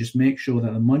 and just make sure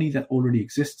that the money that already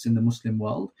exists in the Muslim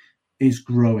world is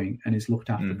growing and is looked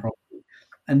after properly.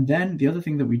 And then the other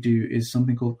thing that we do is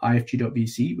something called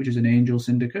IFG.VC, which is an angel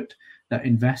syndicate that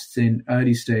invests in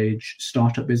early stage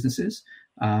startup businesses.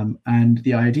 And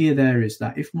the idea there is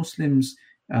that if Muslim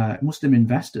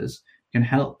investors can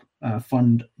help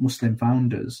fund Muslim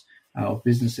founders of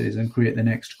businesses and create the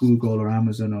next Google or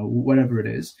Amazon or whatever it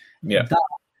is, that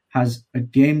has a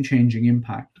game-changing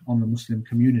impact on the Muslim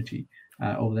community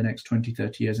over the next 20,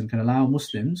 30 years, and can allow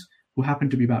Muslims who happen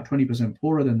to be about 20%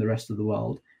 poorer than the rest of the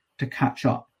world to catch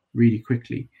up really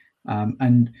quickly.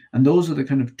 And those are the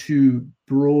kind of two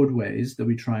broad ways that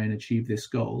we try and achieve this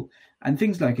goal. And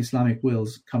things like Islamic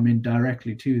wills come in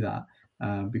directly to that,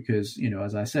 because,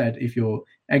 as I said, if you're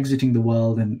exiting the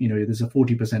world and, there's a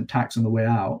 40% tax on the way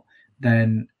out,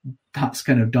 then that's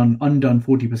kind of undone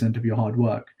 40% of your hard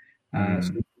work.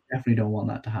 So we definitely don't want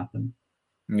that to happen.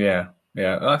 Yeah.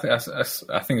 I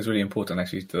think it's really important,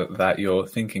 actually, that you're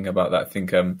thinking about that. I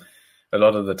think a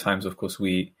lot of the times, of course,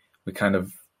 we kind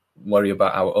of worry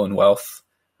about our own wealth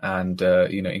and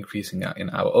increasing in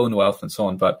our own wealth and so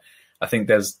on. But I think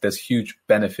there's huge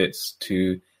benefits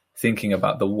to thinking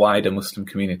about the wider Muslim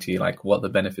community, like what the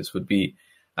benefits would be.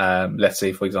 Let's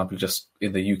say, for example, just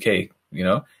in the UK,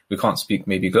 we can't speak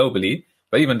maybe globally,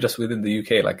 but even just within the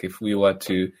UK, like if we were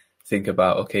to think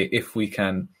about, okay, if we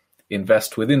can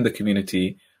invest within the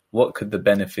community, what could the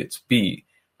benefits be?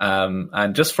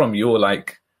 And just from your,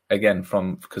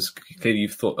 because clearly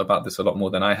you've thought about this a lot more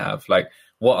than I have,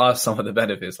 what are some of the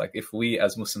benefits? Like if we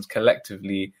as Muslims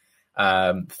collectively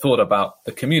thought about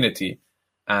the community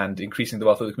and increasing the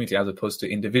wealth of the community as opposed to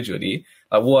individually,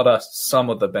 what are some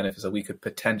of the benefits that we could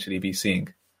potentially be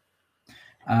seeing?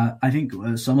 I think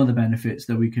some of the benefits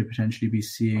that we could potentially be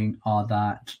seeing are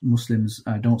that Muslims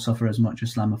don't suffer as much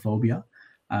Islamophobia,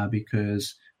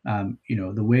 because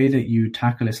the way that you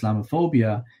tackle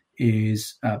Islamophobia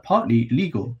is partly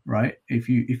legal, right? If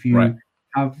you right.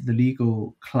 have the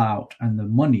legal clout and the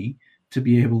money to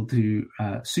be able to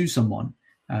sue someone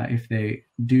if they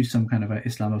do some kind of a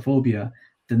Islamophobia,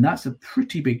 then that's a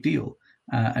pretty big deal,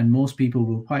 and most people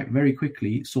will quite very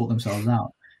quickly sort themselves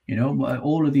out.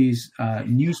 All of these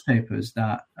newspapers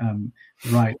that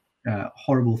write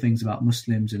horrible things about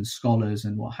Muslims and scholars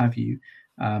and what have you.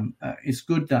 It's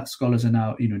good that scholars are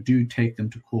now, do take them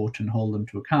to court and hold them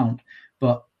to account,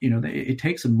 but it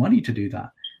takes some money to do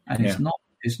that, and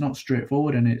it's not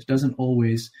straightforward, and it doesn't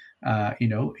always,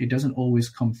 it doesn't always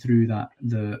come through that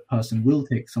the person will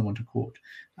take someone to court,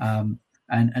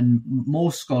 and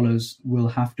most scholars will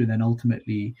have to then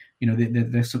ultimately,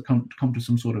 they come to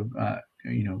some sort of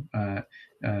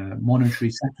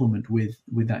monetary settlement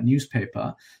with that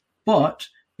newspaper, but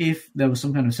if there was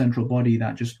some kind of central body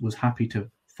that just was happy to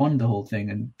fund the whole thing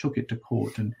and took it to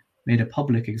court and made a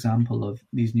public example of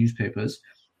these newspapers,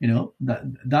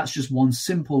 that's just one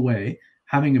simple way.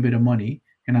 Having a bit of money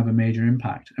can have a major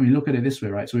impact. I mean, look at it this way,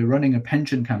 right? So we're running a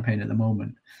pension campaign at the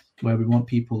moment where we want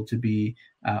people to be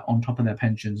on top of their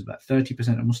pensions. About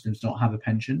 30% of Muslims don't have a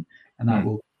pension, and that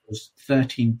will cause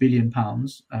 £13 billion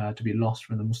to be lost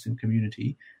from the Muslim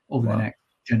community over the next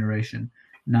generation.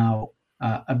 Now,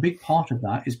 a big part of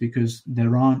that is because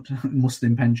there aren't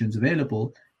Muslim pensions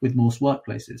available with most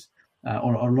workplaces,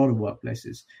 or a lot of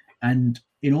workplaces. And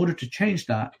in order to change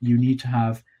that, you need to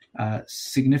have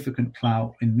significant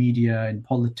clout in media, in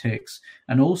politics,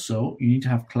 and also you need to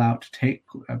have clout to take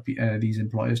these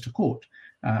employers to court.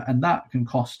 And that can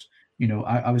cost,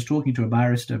 I was talking to a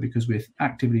barrister because we're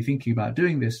actively thinking about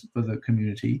doing this for the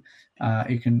community.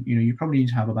 It can, you probably need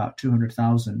to have about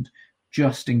 200,000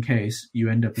 just in case you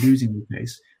end up losing the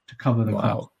case to cover the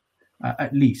cost,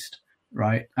 at least,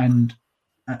 right? And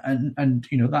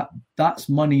that's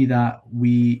money that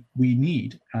we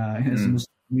need as a Muslim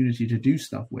community to do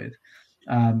stuff with.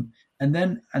 And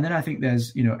then I think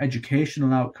there's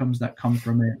educational outcomes that come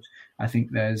from it. I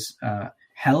think there's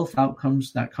health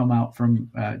outcomes that come out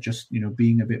from just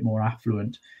being a bit more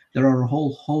affluent. There are a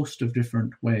whole host of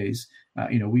different ways.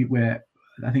 We're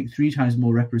I think 3 times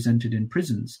more represented in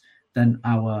prisons than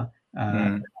our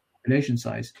population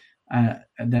size.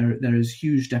 And there is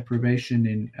huge deprivation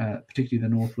in particularly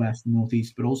the northwest and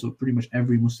northeast, but also pretty much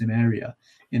every Muslim area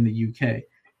in the UK.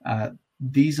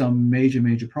 These are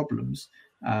major problems,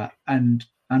 and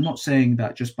I'm not saying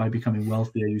that just by becoming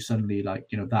wealthier you suddenly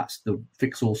that's the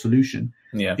fix-all solution.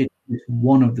 It it's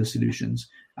one of the solutions.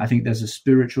 I think there's a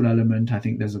spiritual element. I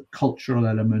think there's a cultural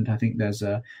element. I think there's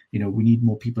a, we need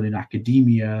more people in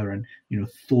academia and,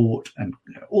 thought and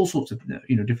all sorts of,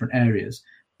 different areas.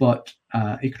 But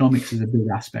economics is a big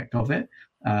aspect of it.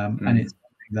 And it's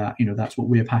something that, that's what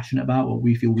we're passionate about, what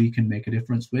we feel we can make a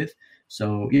difference with.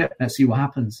 So, yeah, let's see what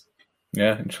happens.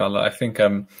 Yeah, inshallah. I think,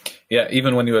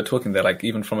 even when you were talking there, like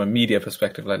even from a media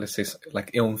perspective, like let's say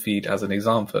like Ilm Feed as an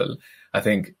example, I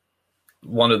think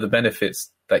one of the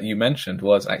benefits that you mentioned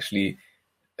was actually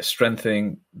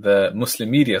strengthening the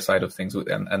Muslim media side of things.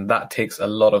 And that takes a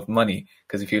lot of money,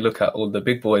 because if you look at all the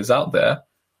big boys out there,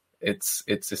 it's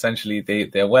essentially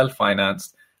they're well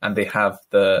financed and they have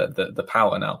the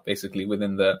power now basically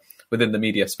within the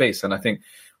media space. And I think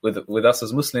with us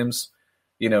as Muslims,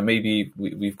 maybe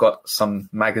we've got some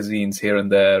magazines here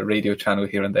and there, radio channel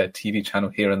here and there, TV channel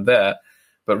here and there,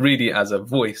 but really as a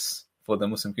voice for the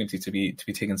Muslim community to be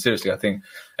taken seriously, I think,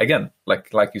 again,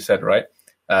 like you said, right,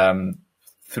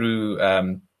 through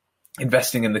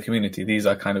investing in the community, these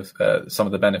are kind of some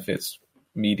of the benefits,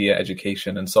 media,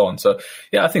 education, and so on. So,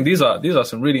 yeah, I think these are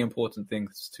some really important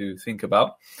things to think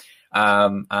about.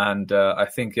 And I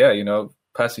think,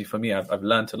 personally for me, I've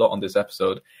learned a lot on this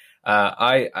episode.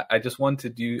 I just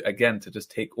wanted you again to just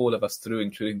take all of us through,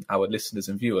 including our listeners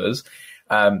and viewers,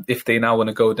 if they now want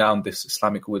to go down this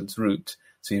Islamic Wills route.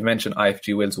 So you mentioned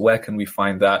IFG Wills. Where can we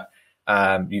find that?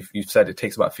 You've said it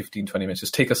takes about 15-20 minutes.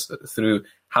 Just take us through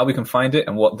how we can find it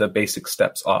and what the basic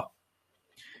steps are.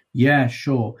 Yeah,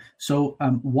 sure. So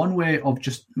one way of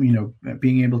just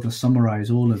being able to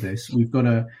summarize all of this, we've got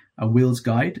a Wills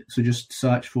guide. So just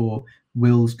search for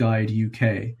Wills Guide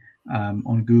UK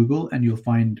on Google, and you'll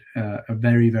find a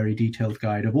very, very detailed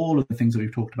guide of all of the things that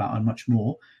we've talked about and much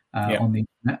more on the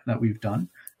internet that we've done.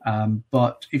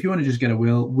 But if you want to just get a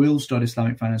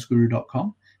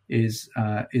wills.islamicfinanceguru.com is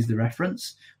the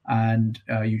reference, and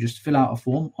you just fill out a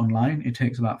form online. It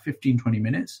takes about 15-20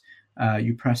 minutes.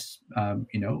 You press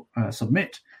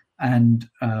submit, and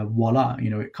voila,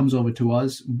 it comes over to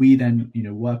us. We then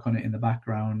work on it in the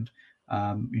background,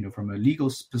 from a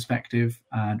legal perspective,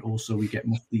 and also we get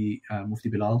Mufti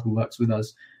Bilal, who works with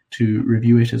us, to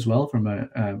review it as well from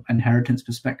an inheritance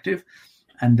perspective.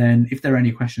 And then if there are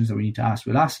any questions that we need to ask,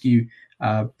 we'll ask you.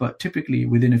 But typically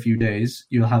within a few days,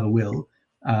 you'll have a will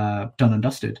done and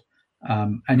dusted.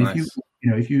 And nice.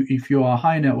 If you are a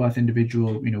high net worth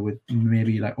individual, with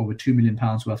maybe like over £2 million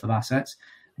worth of assets,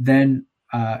 then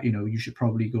you should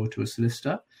probably go to a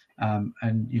solicitor, and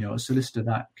a solicitor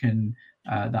that can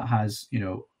that has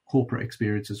corporate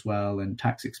experience as well and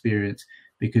tax experience,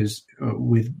 because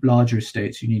with larger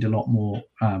estates you need a lot more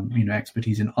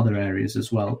expertise in other areas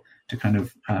as well to kind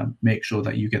of make sure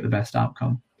that you get the best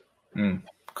outcome.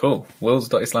 Cool.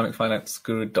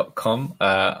 wills.islamicfinanceguru.com.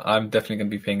 I'm definitely going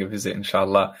to be paying a visit,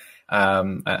 inshallah,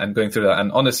 and going through that.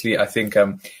 And honestly, I think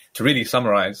to really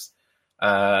summarize,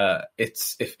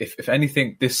 it's if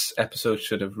anything, this episode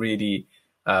should have really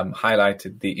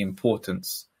highlighted the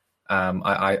importance,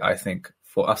 I think,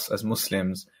 for us as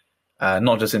Muslims,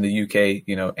 not just in the UK,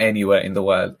 anywhere in the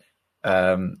world,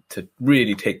 to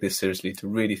really take this seriously, to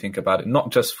really think about it, not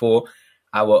just for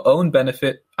our own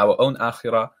benefit, our own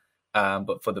akhirah,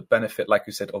 but for the benefit, like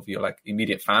you said, of your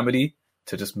immediate family,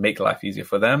 to just make life easier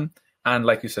for them, and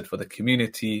like you said, for the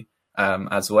community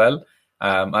as well.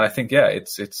 And I think,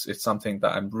 it's something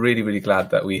that I'm really, really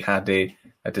glad that we had a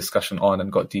discussion on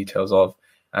and got details of.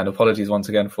 And apologies once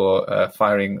again for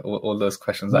firing all those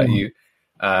questions at you.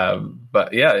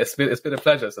 But yeah, it's been a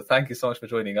pleasure. So thank you so much for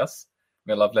joining us.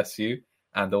 May Allah bless you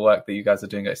and the work that you guys are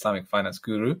doing at Islamic Finance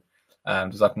Guru.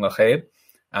 Jazakumullah khair.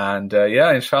 And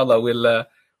inshallah,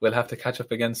 we'll have to catch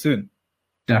up again soon.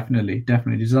 Definitely.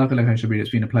 Jazakallah khair, Shabir. It's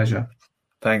been a pleasure.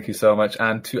 Thank you so much.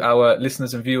 And to our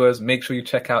listeners and viewers, make sure you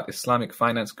check out Islamic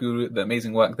Finance Guru, the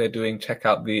amazing work they're doing. Check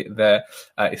out their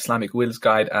Islamic Wills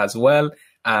Guide as well.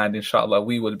 And inshallah,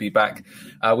 we will be back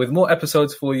with more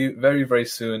episodes for you very, very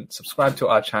soon. Subscribe to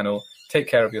our channel. Take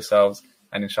care of yourselves.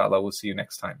 And inshallah, we'll see you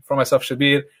next time. From myself,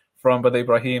 Shabir, from Brother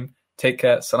Ibrahim, take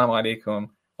care. Assalamu alaikum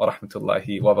wa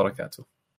rahmatullahi wa barakatuh.